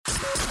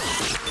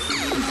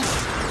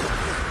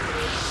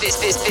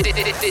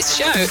This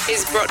show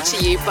is brought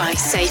to you by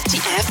Safety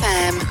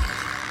FM.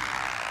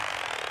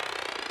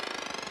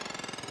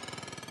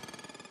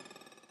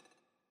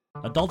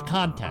 Adult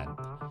content,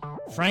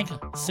 frank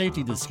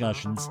safety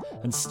discussions,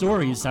 and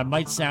stories that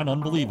might sound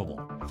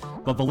unbelievable.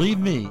 But believe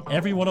me,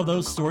 every one of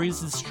those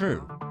stories is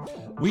true.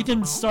 We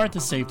didn't start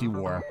the safety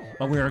war,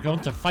 but we are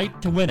going to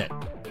fight to win it.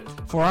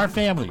 For our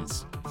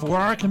families, for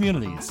our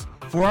communities,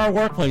 for our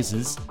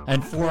workplaces,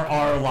 and for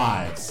our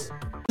lives.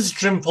 This is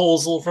Jim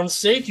Posel from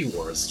Safety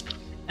Wars,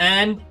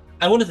 and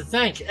I wanted to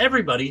thank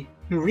everybody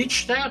who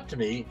reached out to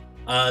me,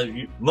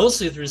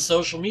 mostly through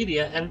social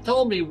media, and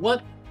told me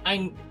what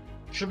I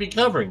should be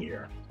covering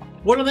here.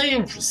 What are they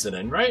interested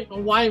in, right?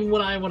 Why would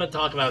I want to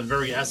talk about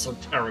very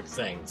esoteric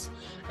things?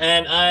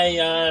 And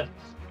I,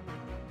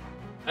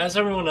 as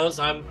everyone knows,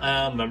 I'm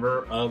a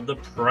member of the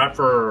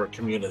prepper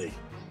community.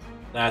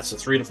 That's the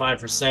 3 to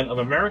 5% of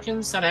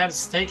Americans that have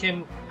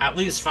taken at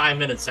least 5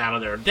 minutes out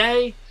of their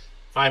day,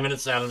 5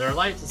 minutes out of their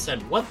life, and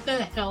said, what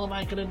the hell am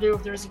I going to do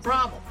if there's a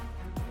problem?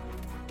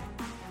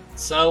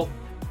 So,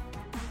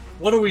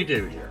 what do we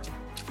do here?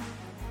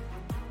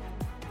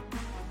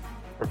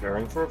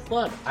 Preparing for a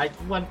flood. I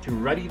went to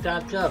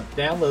ready.gov,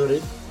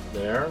 downloaded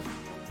their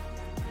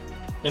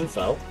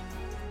info,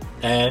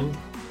 and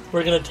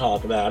we're going to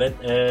talk about it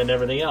and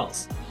everything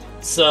else.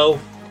 So,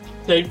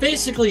 they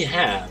basically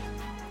have...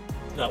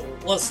 Now,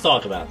 let's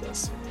talk about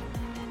this.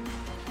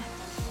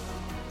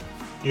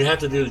 You have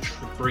to do the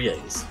 3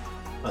 A's.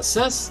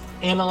 Assess,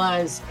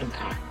 analyze, and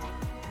act.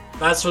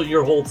 That's what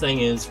your whole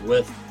thing is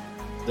with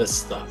this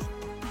stuff.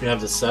 You have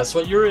to assess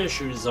what your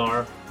issues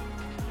are,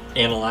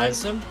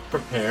 analyze them,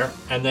 prepare,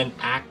 and then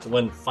act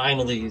when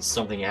finally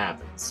something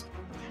happens.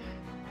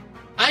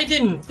 I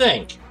didn't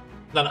think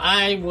that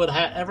I would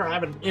ever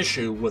have an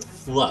issue with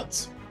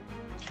floods.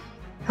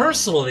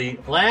 Personally,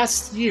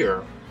 last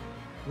year,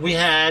 we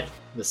had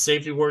the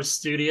Safety Wars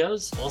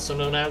Studios, also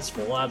known as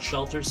Fallout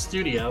Shelter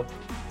Studio.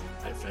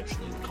 I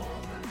affectionately call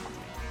it that.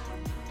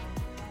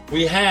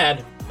 We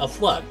had a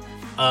flood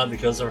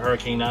because of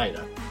Hurricane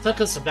Ida. It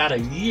took us about a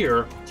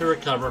year to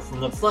recover from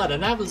the flood,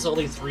 and that was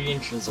only 3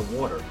 inches of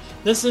water.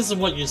 This isn't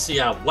what you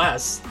see out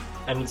west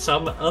and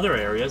some other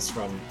areas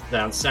from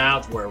down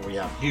south where we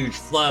have huge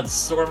floods,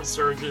 storm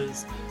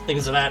surges,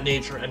 things of that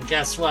nature. And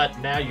guess what?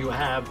 Now you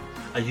have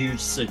a huge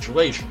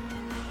situation.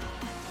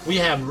 We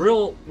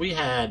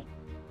had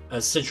a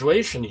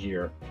situation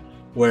here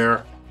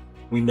where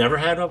we never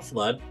had a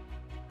flood.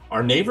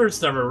 Our neighbors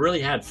never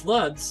really had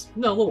floods. A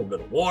little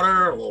bit of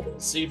water, a little bit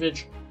of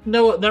seepage.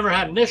 No, never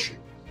had an issue.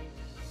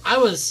 I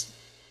was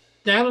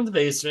down in the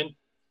basement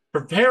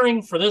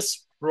preparing for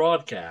this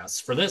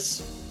broadcast, for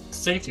this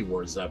Safety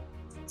Wars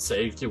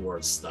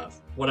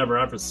stuff, whatever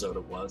episode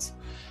it was.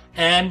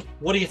 And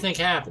what do you think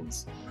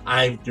happens?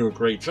 I do a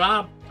great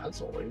job,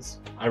 as always.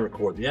 I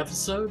record the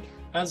episode,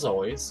 as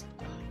always.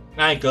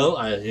 I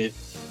hit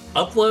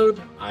upload,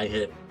 I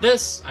hit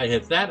this, I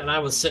hit that, and I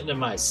was sitting in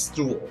my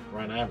stool,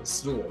 right? I have a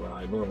stool that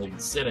I normally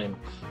sit in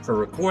for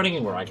recording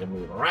and where I can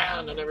move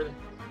around and everything.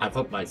 I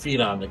put my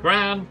feet on the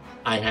ground.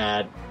 I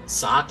had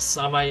socks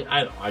on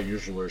I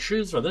usually wear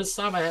shoes, but this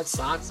time I had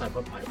socks. I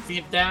put my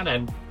feet down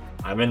and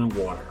I'm in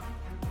water.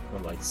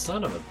 I'm like,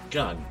 son of a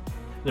gun.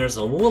 There's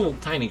a little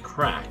tiny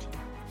crack.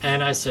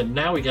 And I said,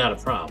 now we got a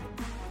problem.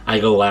 I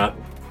go out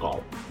and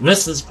call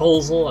Mrs.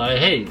 Posel.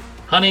 Hey,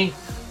 honey,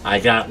 we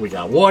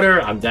got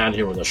water. I'm down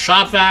here with a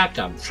shop vac.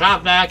 I'm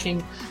shop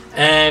vacuuming.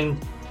 And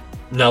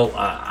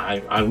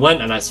I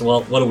went and I said,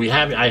 well, what do we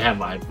have? I have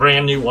my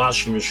brand new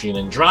washing machine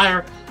and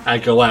dryer. I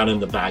go out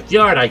in the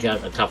backyard. I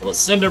got a couple of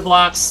cinder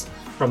blocks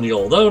from the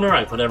old owner.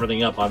 I put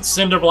everything up on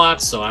cinder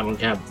blocks so I don't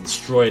have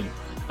destroyed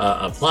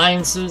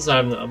appliances.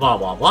 I'm blah,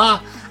 blah,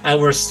 blah. And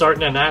we're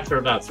starting, and after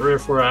about 3 or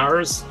 4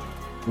 hours,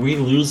 we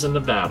lose in the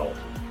battle.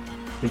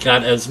 We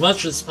got as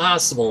much as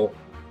possible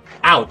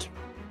out,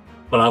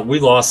 but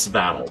we lost the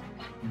battle.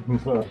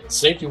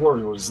 Safety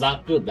Warrior was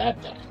not good that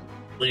day,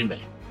 believe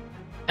me.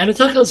 And it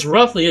took us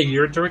roughly a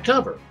year to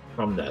recover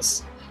from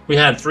this. We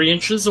had 3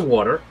 inches of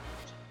water.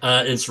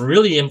 It's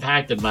really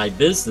impacted my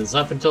business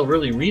up until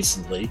really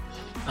recently,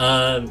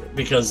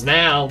 because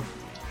now,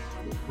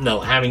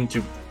 having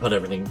to put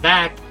everything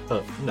back,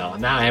 now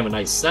I have a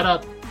nice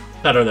setup,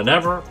 better than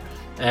ever,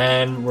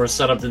 and we're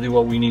set up to do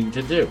what we need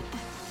to do.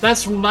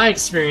 That's my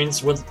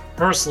experience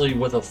personally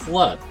with a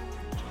flood.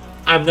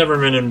 I've never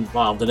been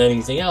involved in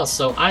anything else,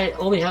 so I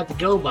only have to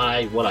go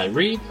by what I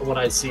read, what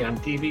I see on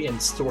TV,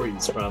 and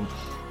stories from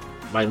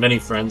my many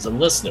friends and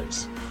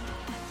listeners.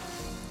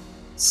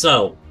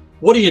 So,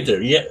 what do you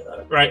do? Yeah,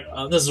 right.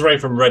 This is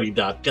right from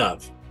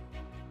ready.gov.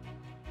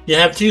 You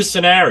have 2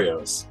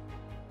 scenarios.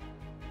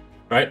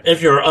 Right?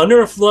 If you're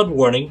under a flood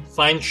warning,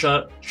 find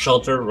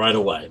shelter right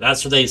away.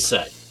 That's what they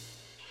say.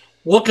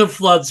 What could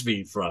floods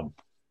be from?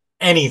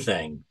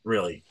 Anything,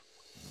 really.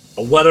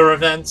 Weather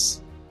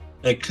events.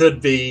 It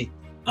could be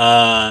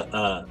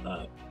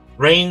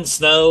rain,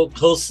 snow,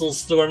 coastal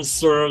storm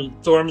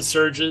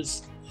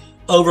surges,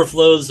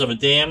 overflows of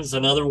dams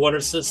and other water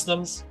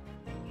systems.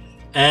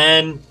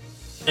 And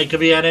it could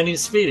be at any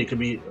speed. It could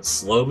be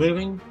slow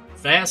moving,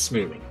 fast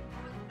moving.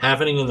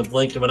 happening in the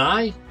blink of an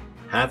eye,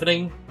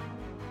 happening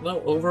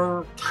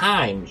over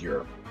time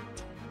here,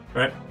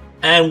 right?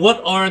 And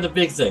what are the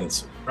big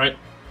things, right?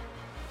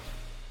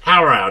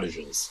 Power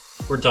outages.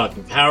 We're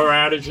talking power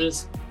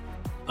outages,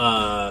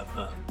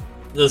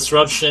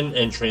 disruption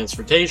in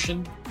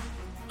transportation,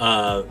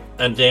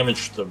 and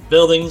damage to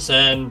buildings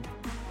and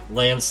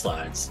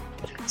landslides.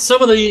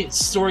 Some of the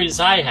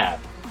stories I have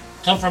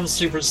come from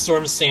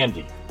Superstorm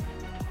Sandy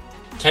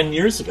 10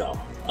 years ago.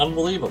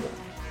 Unbelievable.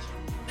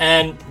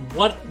 And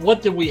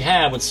what did we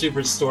have with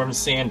Superstorm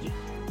Sandy?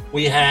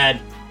 We had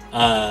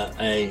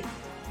a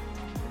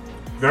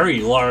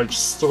very large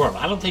storm.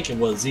 I don't think it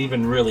was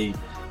even really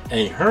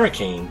a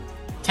hurricane,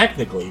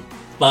 technically,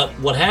 but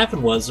what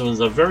happened was it was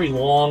a very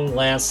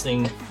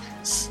long-lasting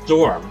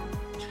storm,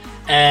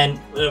 and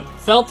it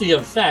felt the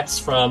effects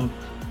from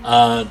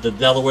the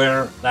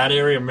Delaware, that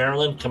area of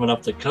Maryland, coming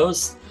up the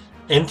coast,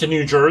 into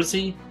New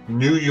Jersey,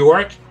 New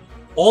York,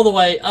 all the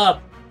way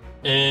up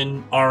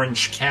in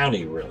Orange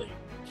County, really.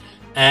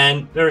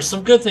 And there are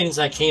some good things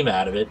that came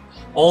out of it.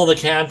 All the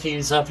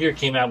counties up here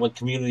came out with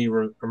community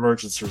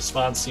emergency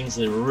response teams.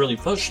 They were really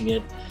pushing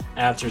it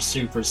after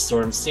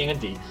Superstorm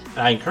Sandy. And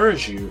I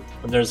encourage you,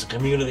 when there's a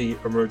community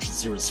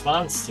emergency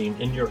response team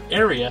in your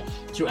area,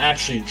 to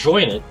actually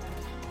join it,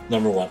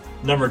 number one.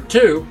 Number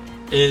two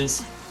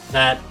is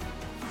that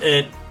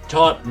it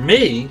taught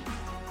me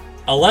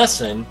a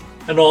lesson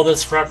in all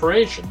this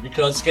preparation.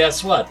 Because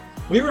guess what?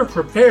 We were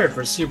prepared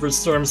for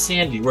Superstorm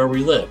Sandy where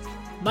we lived.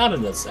 Not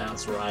in this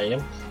house where I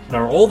am. In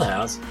our old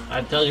house,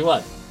 I tell you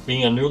what,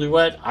 being a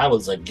newlywed, I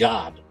was a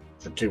god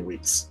for 2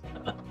 weeks,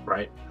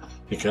 right?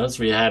 Because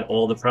we had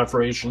all the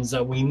preparations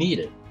that we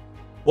needed.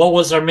 What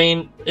was our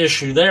main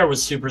issue there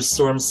was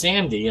Superstorm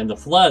Sandy and the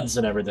floods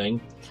and everything.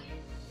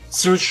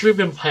 Sewage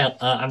treatment plant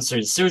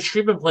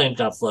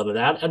got flooded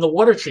out, and the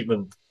water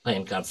treatment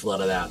plant got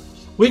flooded out.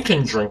 We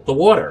couldn't drink the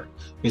water.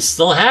 We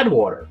still had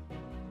water,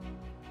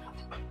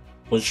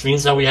 which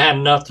means that we had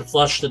enough to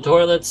flush the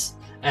toilets,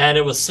 and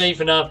it was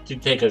safe enough to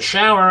take a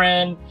shower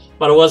in,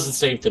 but it wasn't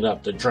safe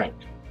enough to drink.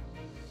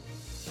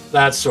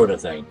 That sort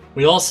of thing.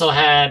 We also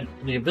had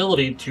the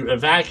ability to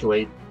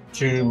evacuate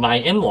to my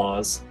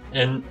in-laws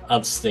in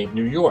upstate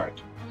New York.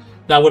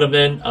 That would have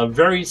been a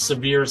very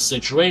severe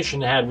situation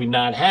had we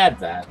not had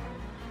that.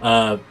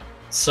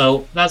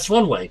 So that's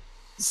one way.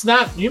 It's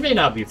not, you may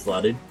not be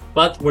flooded,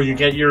 but where you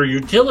get your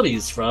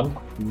utilities from,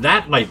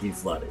 that might be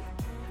flooded.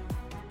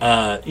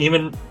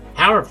 Even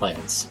power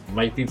plants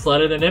might be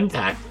flooded and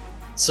impacted.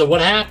 So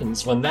what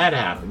happens when that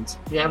happens?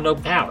 You have no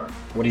power.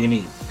 What do you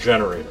need?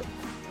 Generator.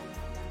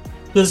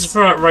 This is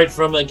right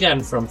from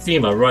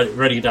FEMA,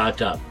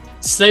 ready.gov.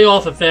 Stay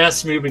off of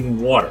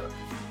fast-moving water,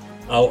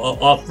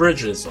 off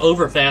bridges,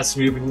 over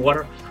fast-moving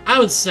water. I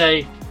would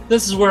say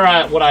this is what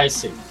I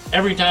see.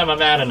 Every time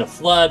I'm out in a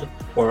flood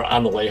or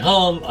on the way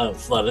home, a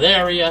flooded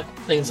area,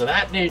 things of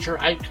that nature,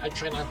 I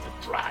try not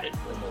to drive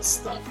in this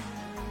stuff.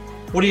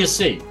 What do you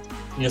see?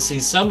 You see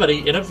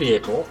somebody in a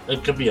vehicle.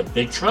 It could be a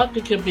big truck.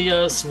 It could be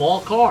a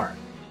small car.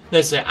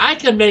 They say, I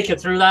can make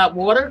it through that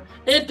water.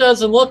 It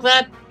doesn't look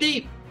that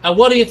deep. And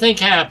what do you think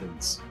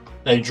happens?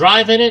 They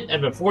drive in it,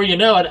 and before you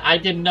know it, I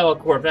didn't know a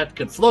Corvette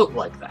could float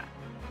like that.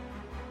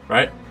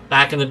 Right?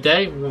 Back in the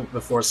day,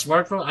 before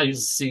smartphone, I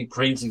used to see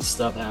crazy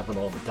stuff happen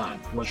all the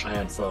time. Wish I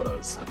had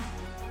photos.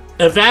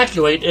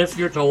 Evacuate if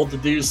you're told to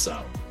do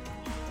so.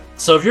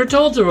 So if you're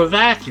told to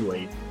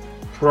evacuate,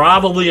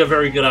 probably a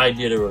very good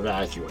idea to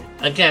evacuate.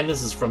 Again,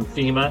 this is from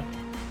FEMA,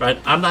 right?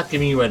 I'm not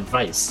giving you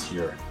advice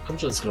here. I'm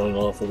just going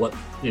off of what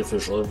the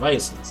official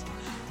advice is.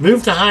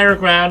 Move to higher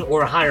ground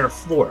or a higher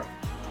floor.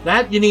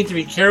 That you need to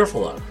be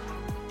careful of.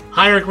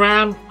 Higher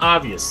ground,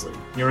 obviously.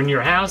 You're in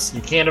your house,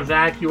 you can't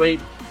evacuate.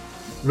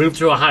 Move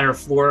to a higher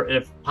floor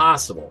if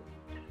possible.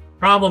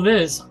 Problem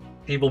is,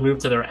 people move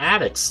to their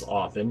attics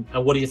often,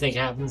 and what do you think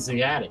happens in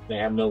the attic? They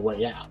have no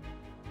way out.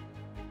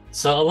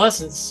 So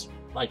unless it's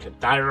like a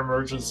dire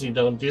emergency,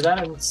 don't do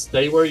that and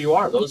stay where you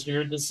are. Those are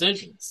your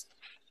decisions.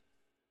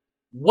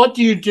 What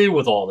do you do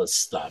with all this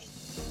stuff?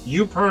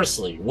 You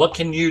personally, what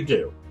can you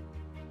do?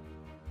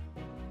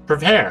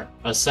 Prepare,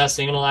 assess,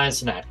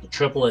 analyze, and act. The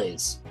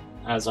AAAs,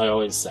 as I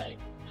always say.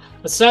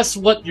 Assess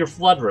what your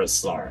flood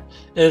risks are.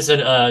 Is it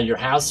your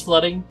house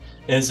flooding?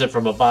 Is it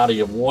from a body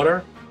of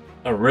water,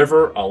 a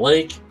river, a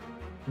lake?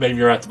 Maybe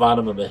you're at the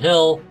bottom of a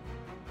hill.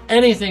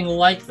 Anything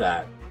like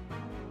that.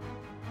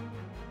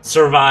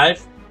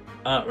 Survive.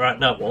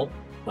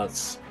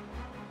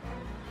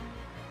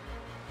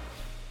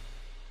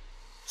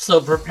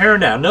 So prepare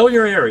now. Know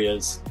your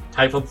areas.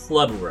 Type of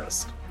flood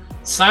risk.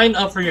 Sign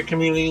up for your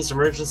community's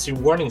emergency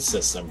warning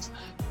systems.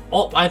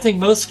 I think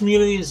most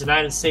communities in the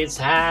United States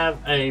have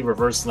a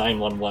reverse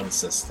 911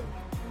 system.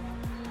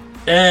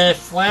 If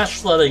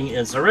flash flooding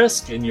is a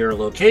risk in your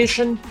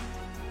location,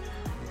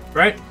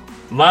 right?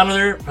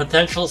 Monitor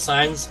potential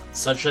signs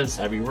such as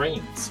heavy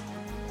rains.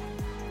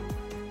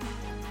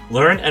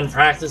 Learn and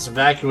practice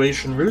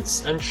evacuation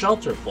routes and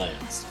shelter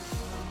plans.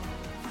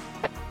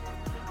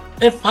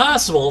 If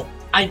possible,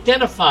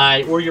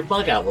 identify where your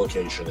bug out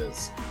location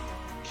is.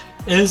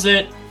 Is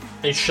it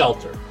a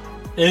shelter?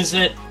 Is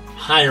it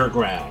higher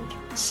ground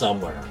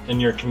somewhere in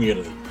your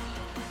community.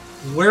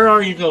 Where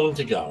are you going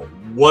to go?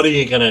 What are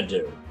you going to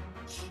do?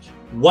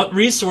 What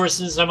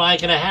resources am I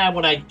going to have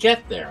when I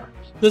get there?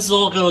 This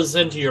all goes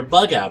into your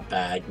bug out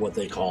bag, what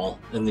they call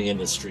in the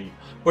industry,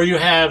 where you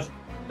have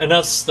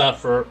enough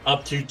stuff for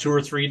up to 2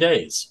 or 3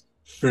 days.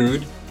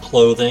 Food,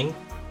 clothing,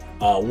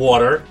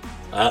 water,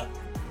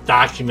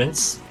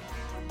 documents,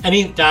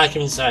 any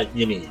documents that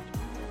you need.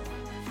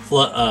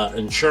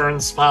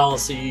 Insurance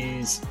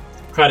policies,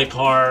 credit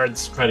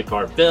cards, credit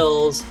card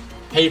bills,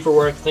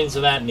 paperwork, things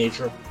of that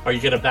nature. Are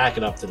you going to back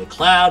it up to the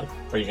cloud?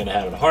 Are you going to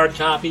have a hard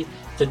copy?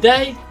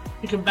 Today,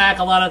 you can back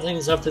a lot of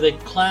things up to the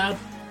cloud.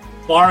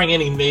 Barring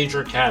any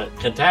major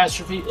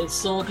catastrophe, it's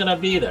still going to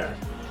be there.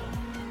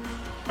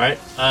 Right?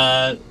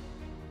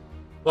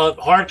 But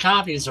hard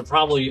copies are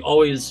probably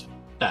always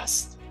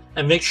best.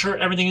 And make sure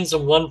everything is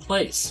in one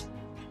place.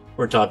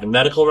 We're talking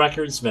medical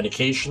records,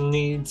 medication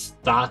needs,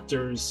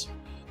 doctors,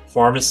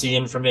 pharmacy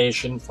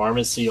information,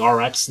 pharmacy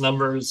RX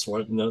numbers,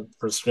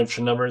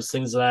 prescription numbers,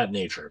 things of that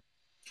nature.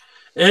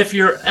 If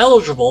you're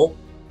eligible,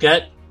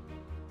 get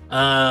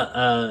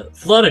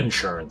flood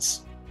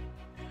insurance.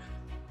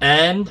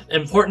 And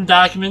important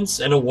documents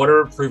in a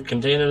waterproof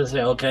container to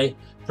say, okay,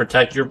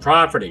 protect your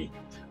property.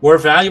 Where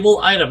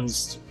valuable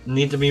items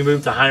need to be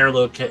moved to higher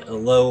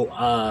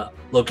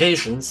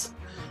locations.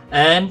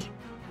 And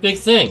big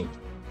thing,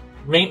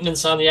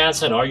 maintenance on the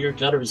asset. Are your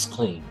gutters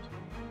cleaned?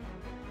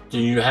 Do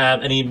you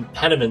have any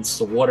impediments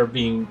to water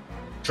being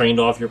drained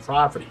off your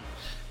property?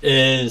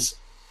 Do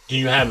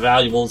you have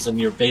valuables in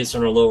your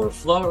basement or lower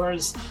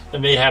floors that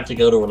may have to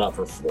go to an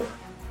upper floor?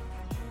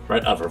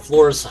 Right, upper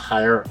floors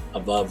higher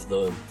above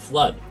the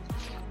flood.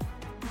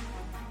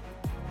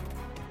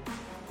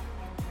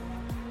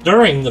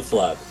 During the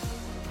flood,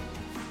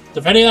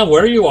 depending on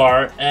where you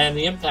are and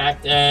the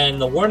impact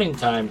and the warning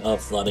time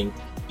of flooding,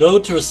 go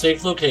to a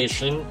safe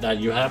location that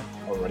you have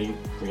already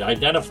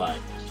pre-identified.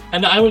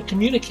 And I would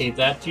communicate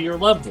that to your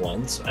loved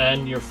ones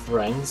and your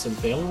friends and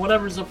family,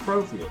 whatever is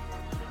appropriate,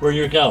 where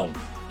you're going.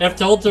 If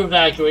told to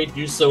evacuate,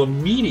 do so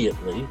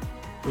immediately.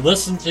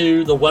 Listen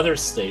to the weather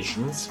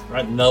stations,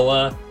 right?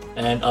 NOAA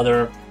and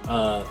other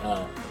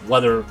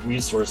weather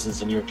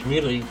resources in your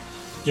community.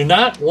 Do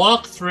not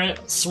walk through,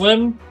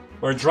 swim,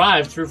 or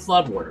drive through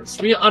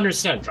floodwaters. We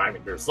understand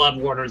driving through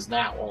floodwaters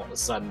now, all of a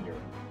sudden your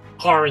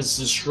car is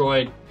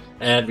destroyed,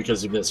 and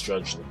because you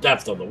misjudged the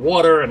depth of the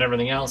water and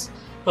everything else.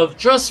 But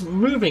just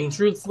moving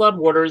through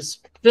floodwaters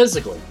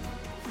physically.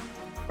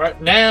 Right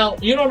now,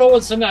 you don't know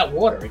what's in that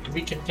water. It could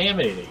be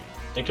contaminated.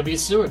 It could be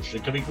sewage.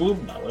 It could be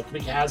glutenol. It could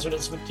be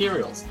hazardous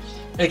materials.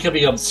 It could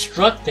be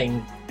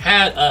obstructing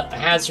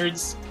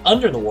hazards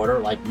under the water,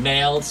 like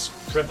nails,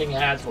 tripping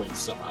hazards,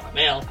 step on a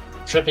nail,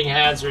 tripping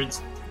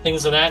hazards,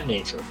 things of that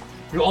nature.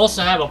 You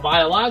also have a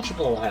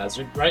biological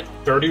hazard, right?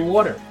 Dirty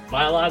water,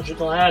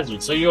 biological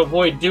hazard. So you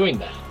avoid doing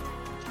that.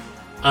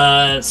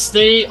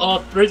 Stay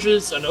off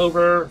bridges and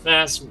over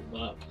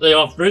fast-moving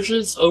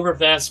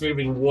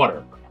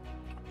water.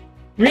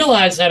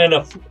 Realize that in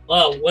a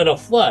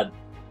flood,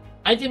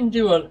 I didn't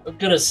do a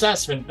good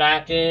assessment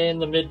back in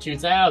the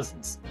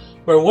mid-2000s,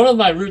 where one of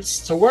my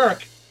routes to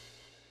work,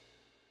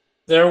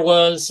 there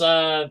was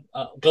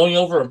going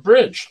over a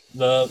bridge,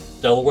 the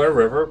Delaware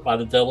River by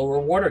the Delaware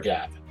Water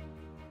Gap.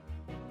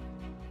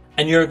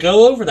 And you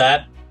go over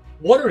that,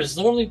 water is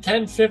normally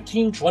 10,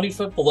 15, 20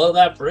 foot below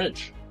that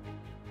bridge.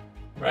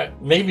 Right?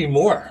 Maybe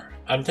more.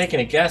 I'm taking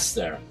a guess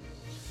there.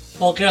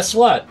 Well, guess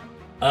what?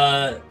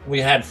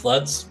 We had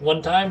floods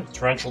one time,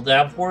 torrential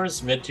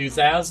downpours,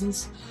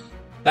 mid-2000s.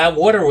 That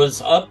water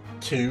was up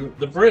to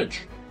the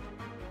bridge.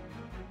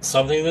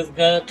 Something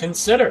to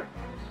consider.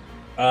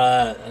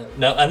 Now,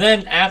 and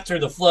then after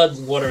the flood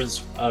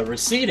waters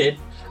receded,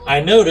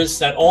 I noticed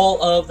that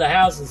all of the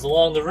houses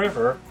along the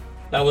river,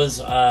 that was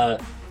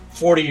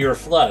 40-year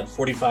flood,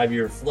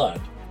 45-year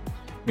flood,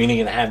 meaning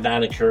it had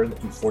not occurred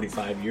in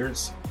 45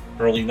 years,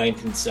 early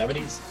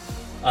 1970s.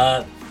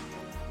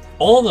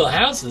 All the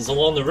houses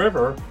along the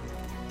river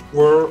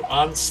were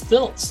on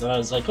stilts. And I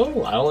was like,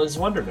 oh, I always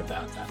wondered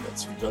about that.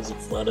 That's because it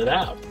flooded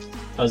out.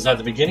 I was at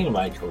the beginning of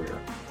my career.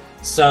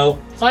 So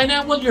find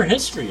out what your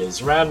history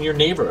is around your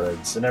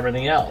neighborhoods and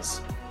everything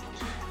else.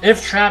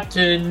 If trapped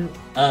in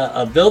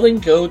a building,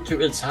 go to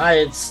its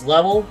highest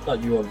level,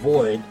 but you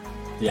avoid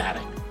the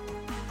attic.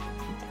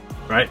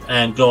 Right?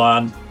 And go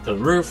on the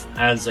roof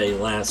as a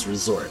last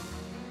resort.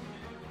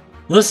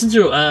 Listen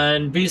to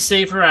and be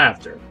safer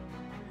after.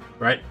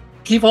 Right?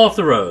 Keep off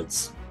the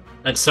roads,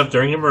 except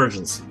during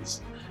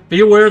emergencies.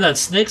 Be aware that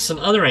snakes and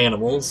other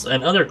animals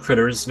and other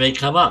critters may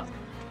come up.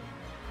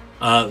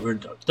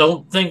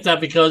 Don't think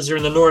that because you're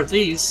in the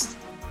Northeast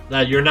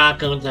that you're not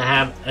going to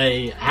have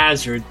a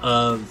hazard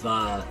of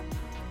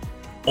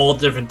all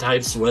different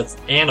types with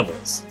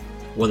animals,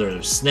 whether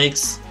they're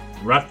snakes,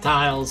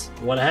 reptiles,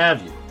 what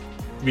have you.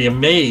 Be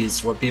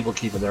amazed what people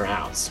keep in their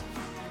house.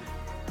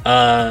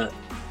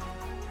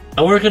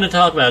 And we're going to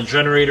talk about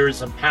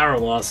generators and power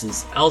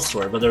losses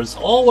elsewhere, but there's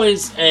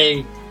always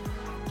a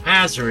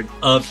hazard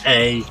of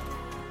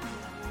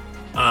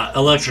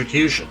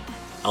electrocution.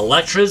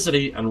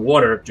 Electricity and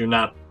water do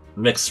not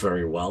mix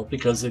very well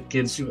because it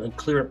gives you a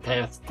clear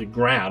path to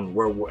ground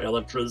where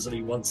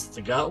electricity wants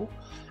to go,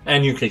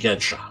 and you could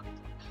get shocked.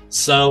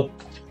 So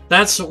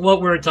that's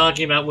what we're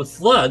talking about with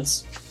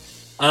floods,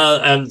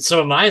 and some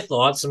of my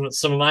thoughts and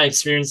some of my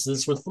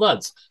experiences with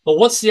floods. But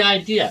what's the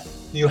idea?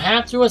 You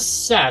have to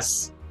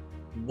assess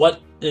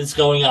what is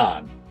going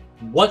on,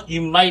 what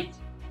you might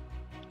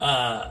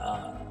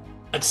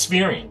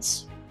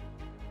experience,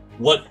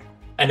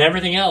 and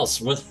everything else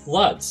with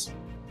floods.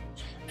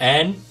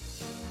 And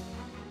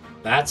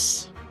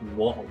that's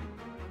what.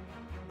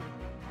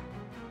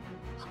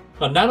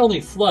 But not only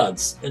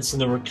floods, it's in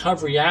the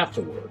recovery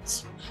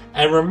afterwards.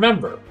 And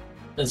remember,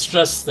 it's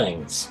just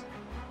things.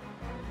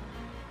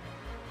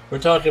 We're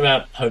talking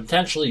about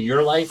potentially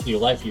your life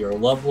of your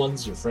loved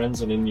ones, your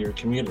friends, and in your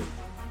community.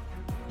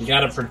 You got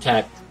to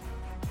protect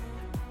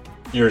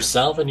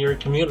yourself and your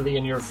community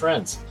and your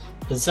friends.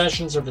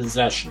 Possessions are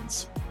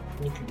possessions.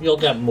 You'll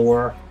get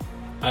more.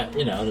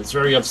 It's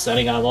very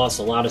upsetting. I lost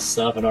a lot of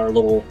stuff in our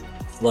little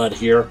flood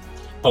here,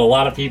 but a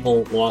lot of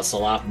people lost a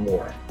lot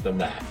more than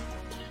that.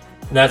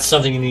 And that's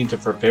something you need to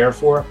prepare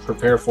for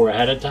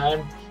ahead of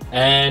time,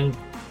 and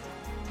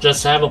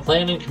just have a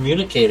plan and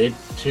communicate it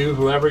to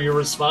whoever you're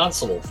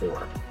responsible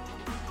for,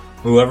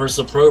 whoever's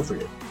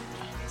appropriate.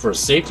 For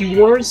Safety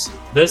Wars,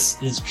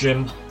 this is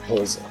Jim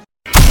Holza.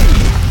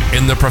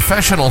 In the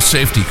professional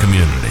safety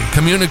community,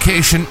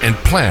 communication and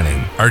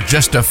planning are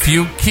just a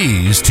few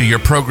keys to your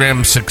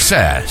program's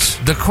success.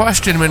 The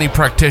question many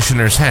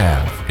practitioners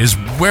have is,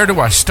 where do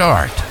I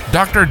start?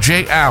 Dr.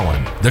 Jay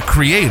Allen, the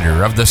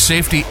creator of the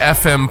Safety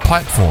FM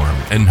platform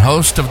and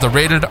host of the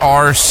Rated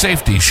R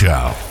Safety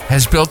Show,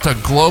 has built a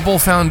global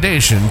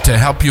foundation to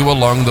help you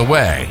along the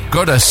way.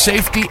 Go to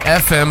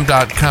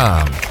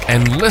safetyfm.com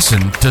and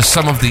listen to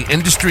some of the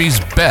industry's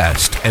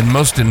best and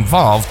most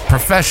involved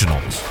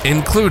professionals,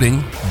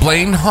 including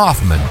Blaine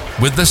Hoffman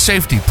with the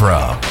Safety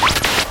Pro,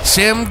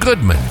 Sam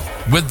Goodman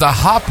with the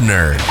Hop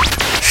Nerd,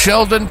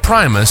 Sheldon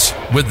Primus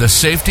with the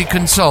Safety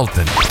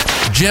Consultant,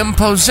 Jim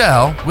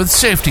Pozell with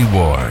Safety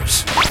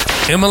Wars,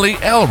 Emily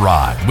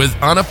Elrod with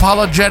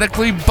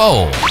Unapologetically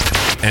Bold,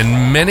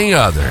 and many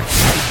others.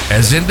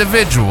 As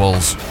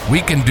individuals,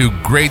 we can do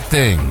great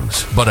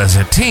things, but as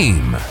a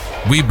team,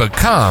 we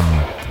become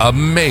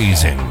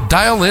amazing.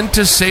 Dial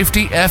into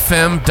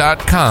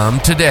safetyfm.com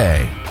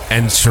today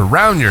and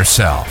surround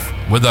yourself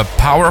with a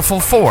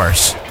powerful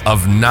force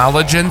of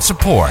knowledge and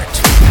support.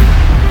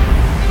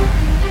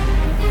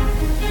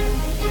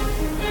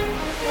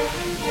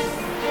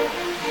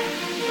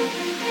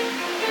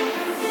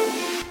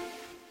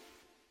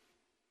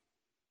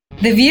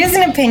 The views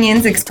and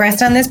opinions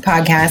expressed on this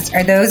podcast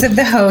are those of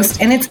the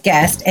host and its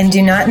guest and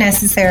do not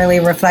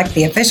necessarily reflect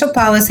the official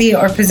policy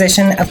or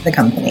position of the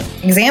company.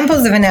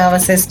 Examples of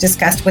analysis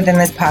discussed within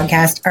this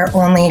podcast are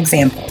only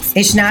examples.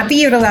 They should not be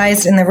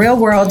utilized in the real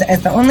world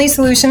as the only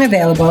solution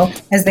available,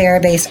 as they are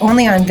based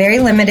only on very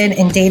limited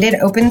and dated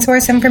open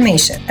source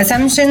information.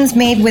 Assumptions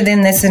made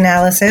within this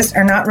analysis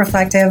are not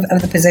reflective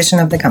of the position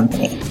of the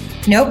company.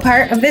 No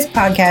part of this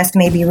podcast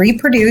may be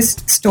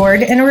reproduced,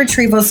 stored in a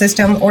retrieval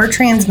system, or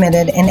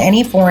transmitted in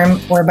any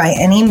form or by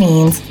any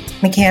means,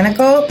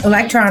 mechanical,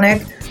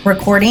 electronic,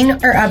 recording,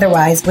 or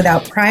otherwise,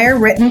 without prior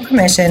written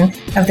permission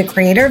of the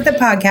creator of the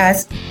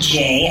podcast,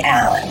 Jay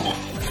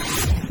Allen.